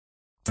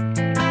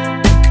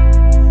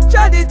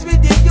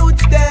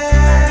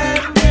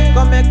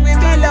come make we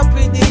build up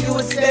with the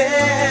youth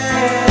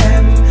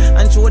them,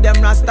 and show them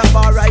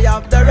Rastafari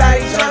have the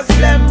righteous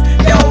flame.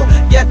 Yo,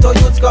 ghetto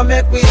youths come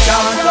make we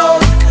chant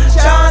out.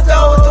 Chant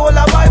out all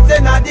the vibes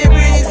in the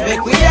breeze.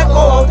 Make we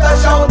echo out a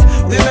shout.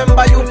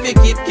 Remember you fi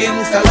keep King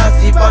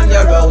Selassie on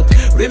your route.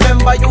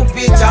 Remember you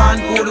fi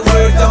chant good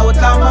words out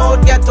of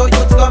mouth. Ghetto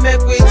youths come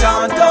make we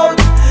chant out.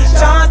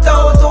 Chant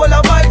out all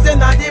the vibes in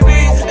the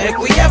breeze. Make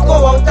we echo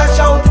out a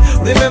shout.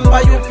 Remember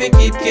you fi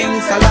keep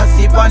King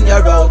Selassie on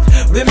your route.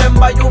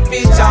 Remember you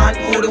fi chant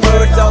good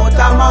words out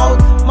of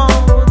mouth.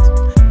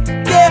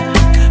 Yeah,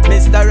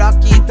 Mr.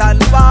 Rocket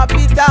and pop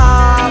it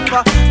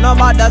off. No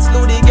matter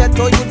slow the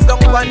ghetto youths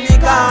down on the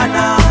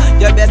corner.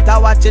 You better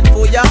watch it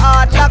for your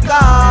heart lock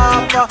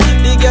off.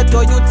 The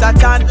ghetto youths a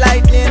chant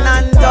lightning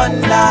and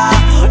thunder.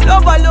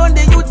 Love alone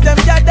the youths them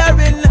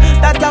gathering.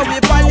 That how we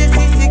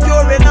policy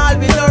securing all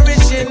we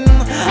nourishing.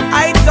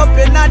 Heights up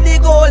in the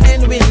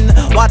golden wind.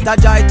 What a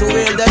joy to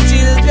hear the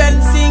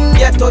children sing.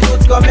 Ghetto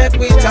youths come make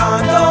we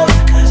chant out.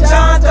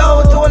 Chant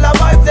out all the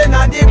vibes in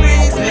the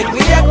breeze. Make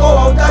we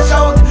echo out a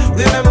shout.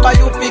 Remember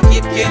you fi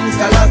keep King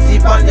Selassie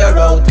on your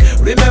route.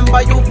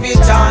 Remember you fi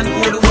chant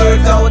good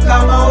words out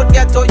of mouth.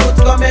 Ghetto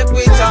youths come make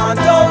we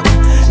chant out.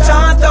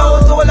 Chant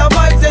out all the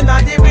vibes in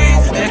the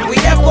breeze. Make we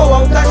echo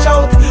out a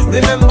shout.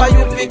 Remember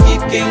you fi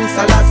keep King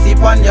Selassie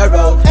on your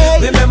route.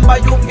 Remember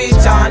you fi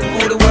chant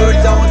good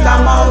words out of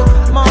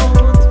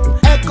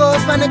mouth.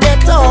 Echoes from the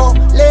ghetto,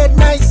 late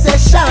night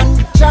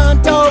session.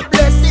 Chant out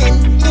blessing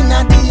in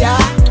a dia.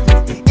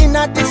 In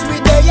a this we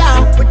they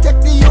are.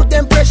 Protect the youth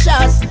them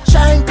precious.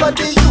 Shine for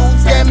the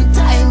youth them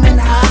time and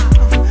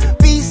half.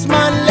 Peace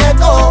man let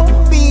go,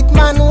 beat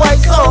man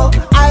wise so.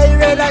 I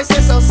read I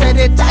say so, say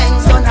the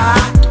times on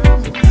hard.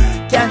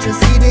 Can't you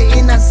see the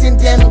innocent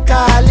them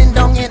calling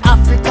down in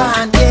Africa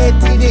and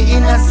Haiti, the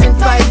innocent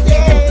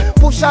fighting.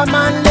 Push a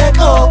man let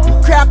go,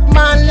 crack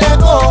man let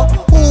go.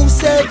 Who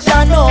said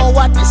ya know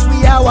what this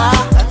we are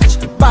watch?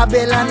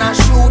 Babylon a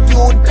shoot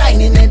you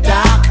blind in the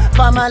dark.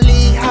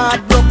 Family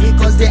heartbroken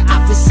because the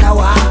officer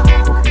war.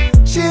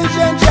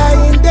 Children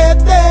trying their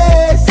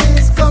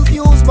faces,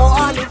 confused about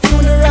all the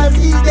funerals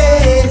these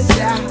days.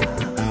 Yeah.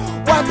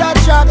 What a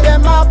trap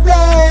them a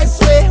place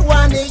with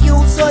one the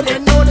youth so they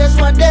know that's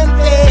what them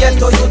face.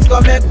 Ghetto youths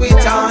come make we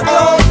chant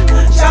out.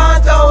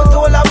 Chant out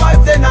all the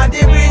vibes in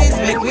the breeze.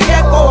 Make we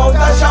echo out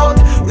a shout.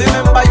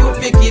 Remember you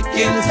fi keep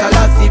King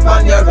Selassie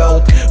on your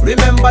route.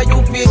 Remember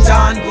you fi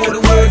chant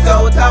good words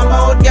out of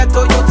mouth.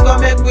 Ghetto youths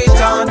come make we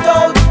chant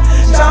out.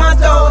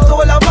 Chant out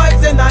all the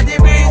vibes in the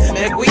breeze.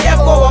 Make we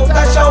echo out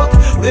a shout.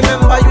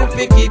 Remember you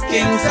fi keep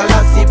King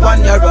Selassie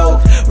on your route.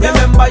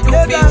 Remember you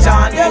fi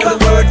chant good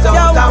words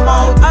out of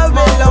mouth. I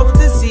would love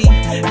to see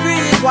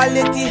free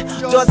equality,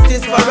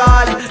 justice for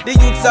all. The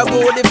youths are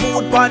grow the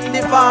food on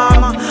the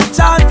farm.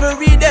 Chant for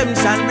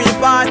redemption,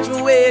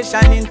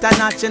 repatriation.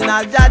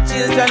 International, that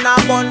children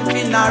are born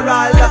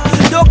funeral.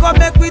 Don't come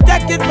make we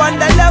take it from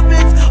the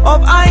levels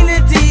of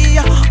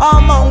unity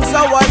amongst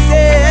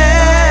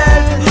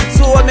ourselves.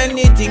 So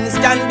many things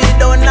can be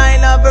done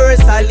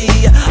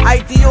universally.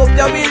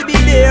 Ethiopia will be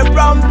there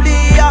promptly.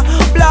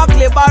 Black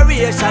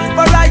liberation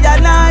for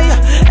Yahadanai.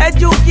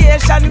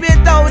 Education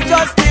without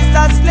justice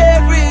and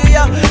slavery.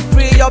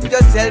 Free up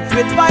yourself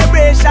with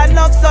vibration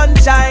of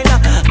sunshine.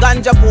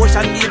 Ganja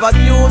potion give us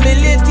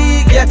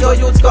humility. Ghetto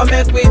youths come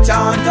make we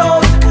chant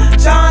out.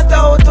 Chant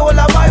out all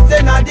the vibes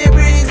in the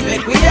breeze.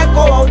 Make we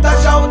echo out a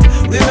shout.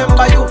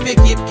 Remember you fi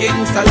keep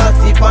King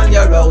Selassie on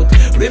your route.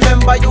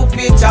 Remember you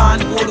fi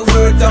chant good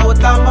words out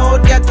of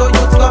mouth. Ghetto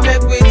youths come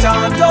make we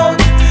chant out.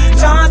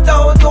 Chant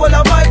out all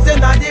the vibes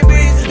in the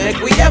breeze. Make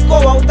we echo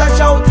out a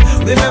shout.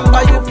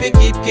 Remember you fi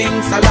keep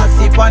King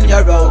Selassie on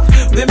your route.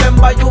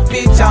 Remember you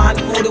fi chant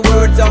good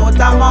words out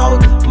of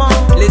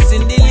mouth.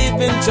 Listen the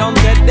living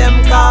trumpet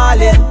them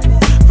calling.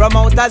 From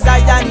out of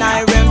Zion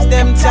I realms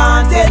them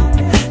chanting.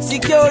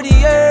 Secure the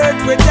earth,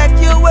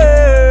 protect your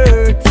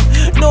words.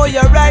 Know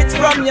your rights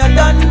from your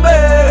done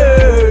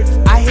birth.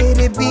 I hear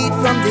the beat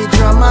from the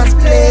drummers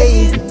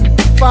playing.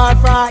 Far,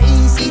 far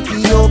east,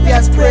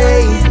 Ethiopia's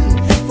praying.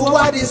 For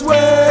what is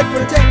word,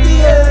 protect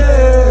the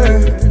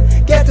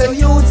earth. Get the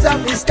youths up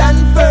and stand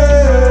firm.